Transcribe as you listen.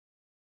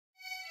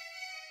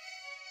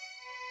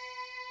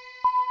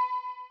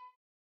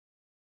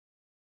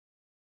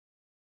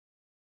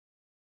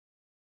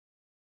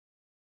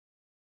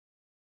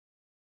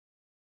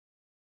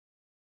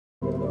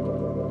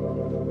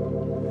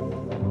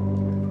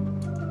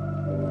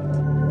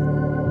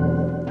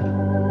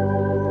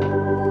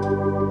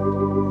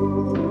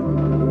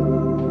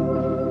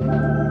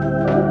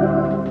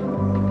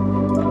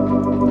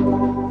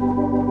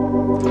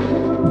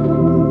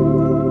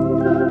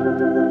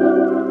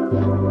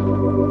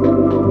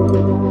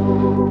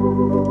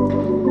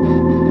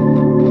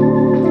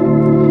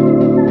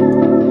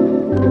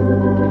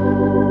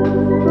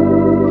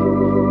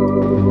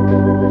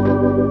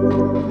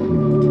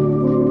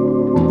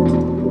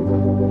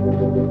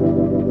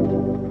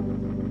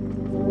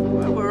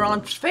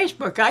on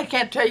Facebook. I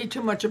can't tell you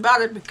too much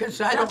about it because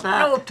I don't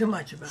know too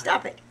much about it.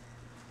 Stop it.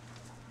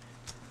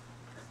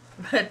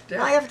 But,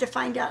 I have to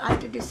find out. I have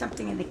to do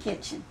something in the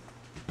kitchen.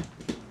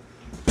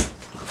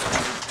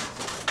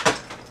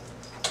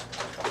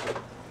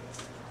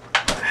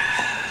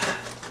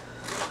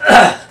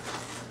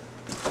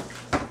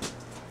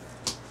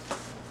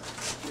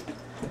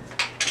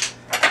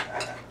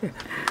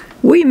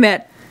 we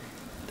met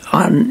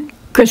on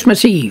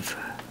Christmas Eve,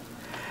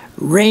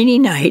 rainy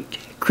night,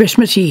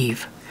 Christmas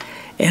Eve,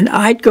 and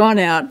I'd gone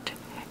out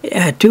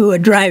to a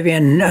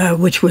drive-in,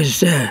 which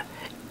was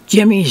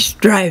Jimmy's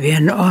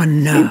Drive-In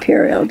on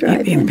Imperial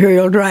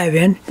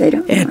Drive-In. They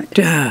don't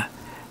know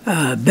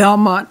at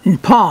Belmont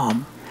and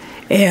Palm,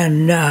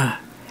 and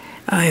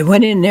I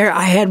went in there.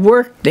 I had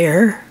worked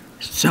there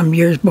some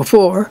years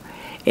before,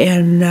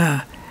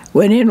 and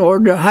went in,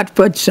 ordered a hot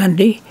fudge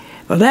sundae.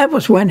 Well, that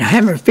was when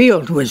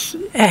Hammerfield was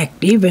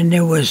active, and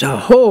there was a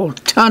whole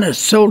ton of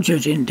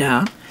soldiers in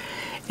town.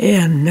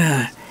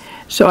 And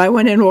so I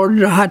went and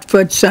ordered a hot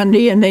fudge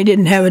sundae, and they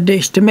didn't have a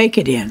dish to make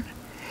it in.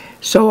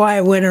 So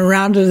I went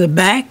around to the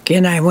back,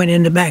 and I went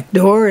in the back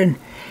door and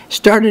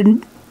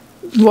started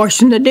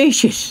washing the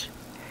dishes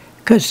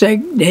because they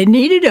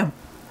needed them.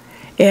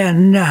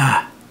 And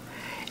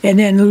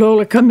then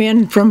Lola come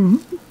in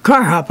from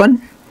car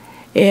hopping,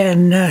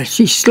 and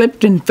she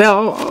slipped and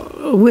fell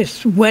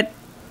with wet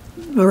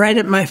right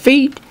at my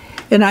feet,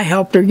 and I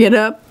helped her get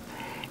up,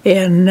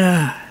 and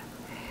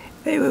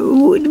it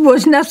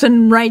was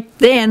nothing right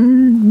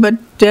then, but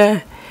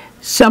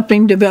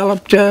something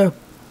developed a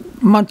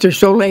month or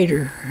so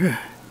later,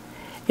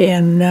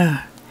 and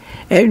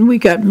we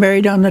got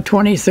married on the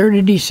 23rd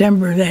of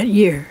December that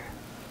year.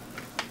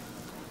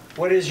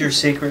 What is your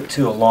secret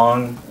to a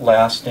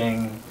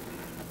long-lasting,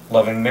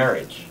 loving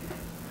marriage?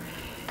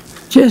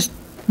 Just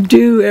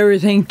do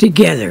everything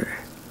together,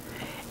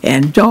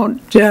 and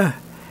don't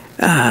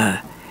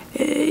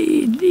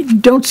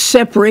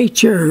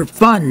separate your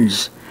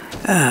funds.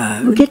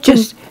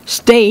 Just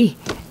stay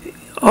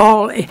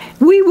all.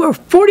 We were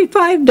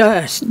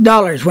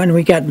 $45 when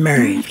we got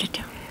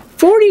married.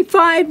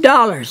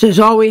 $45 is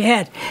all we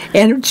had,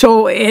 and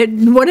so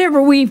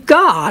whatever we've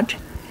got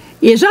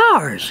is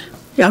ours.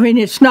 I mean,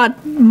 it's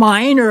not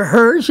mine or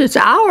hers; it's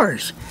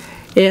ours,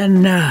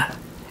 and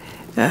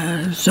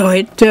so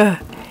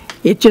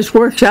it just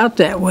works out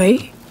that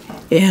way.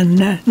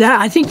 And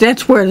I think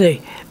that's where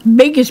the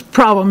biggest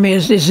problem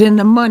is in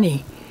the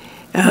money.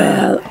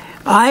 Well,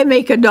 I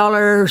make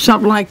 $1 or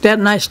something like that,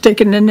 and I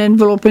stick it in an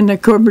envelope in the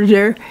cupboard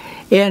there.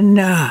 And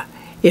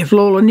if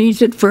Lola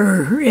needs it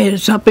for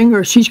something,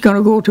 or she's going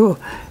to go to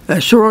a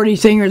sorority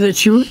thing, or that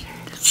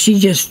she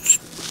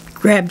just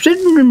grabs it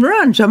and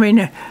runs. I mean,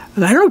 I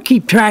don't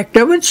keep track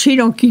of it. She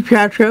don't keep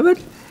track of it.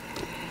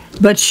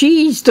 But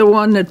she's the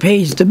one that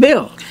pays the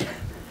bills.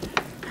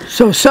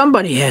 So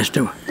somebody has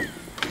to.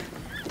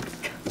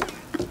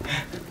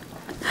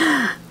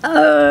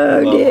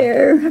 Oh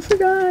dear, I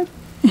forgot.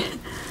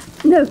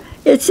 No,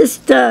 it's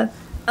just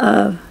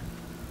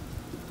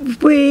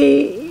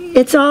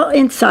it's all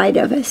inside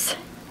of us.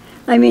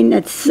 I mean,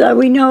 it's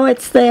we know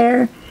it's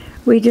there.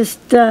 We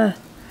just we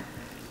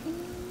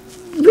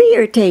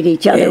irritate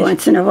each other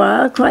once in a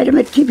while. Quite a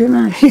bit. Keep your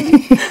mouth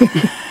shut.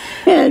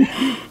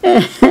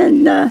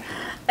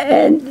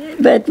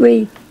 But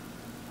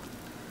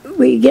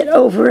we get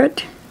over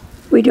it.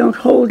 We don't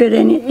hold it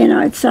in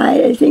our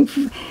side. I think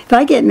if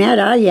I get mad,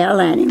 I'll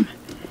yell at him.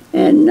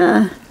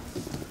 And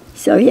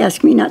so he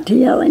asked me not to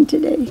yell in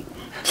today.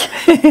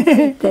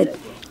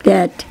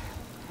 that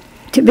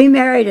to be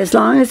married as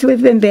long as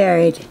we've been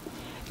married,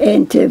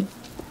 and to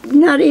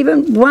not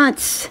even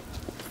once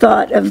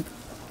thought of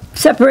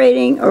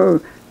separating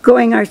or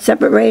going our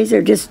separate ways,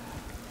 or just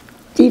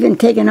even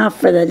taking off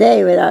for the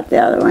day without the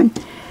other one.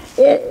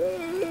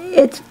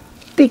 It's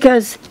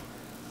because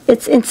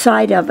it's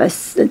inside of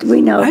us that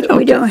we know that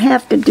we don't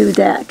have to do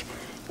that,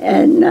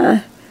 and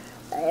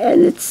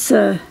it's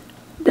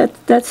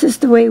that's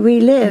just the way we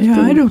live. Yeah,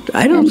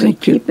 I don't think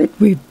that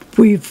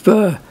we've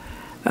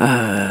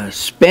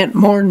spent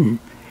more than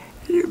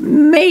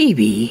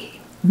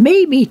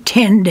maybe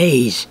 10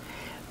 days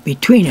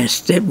between us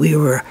that we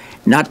were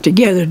not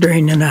together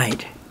during the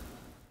night.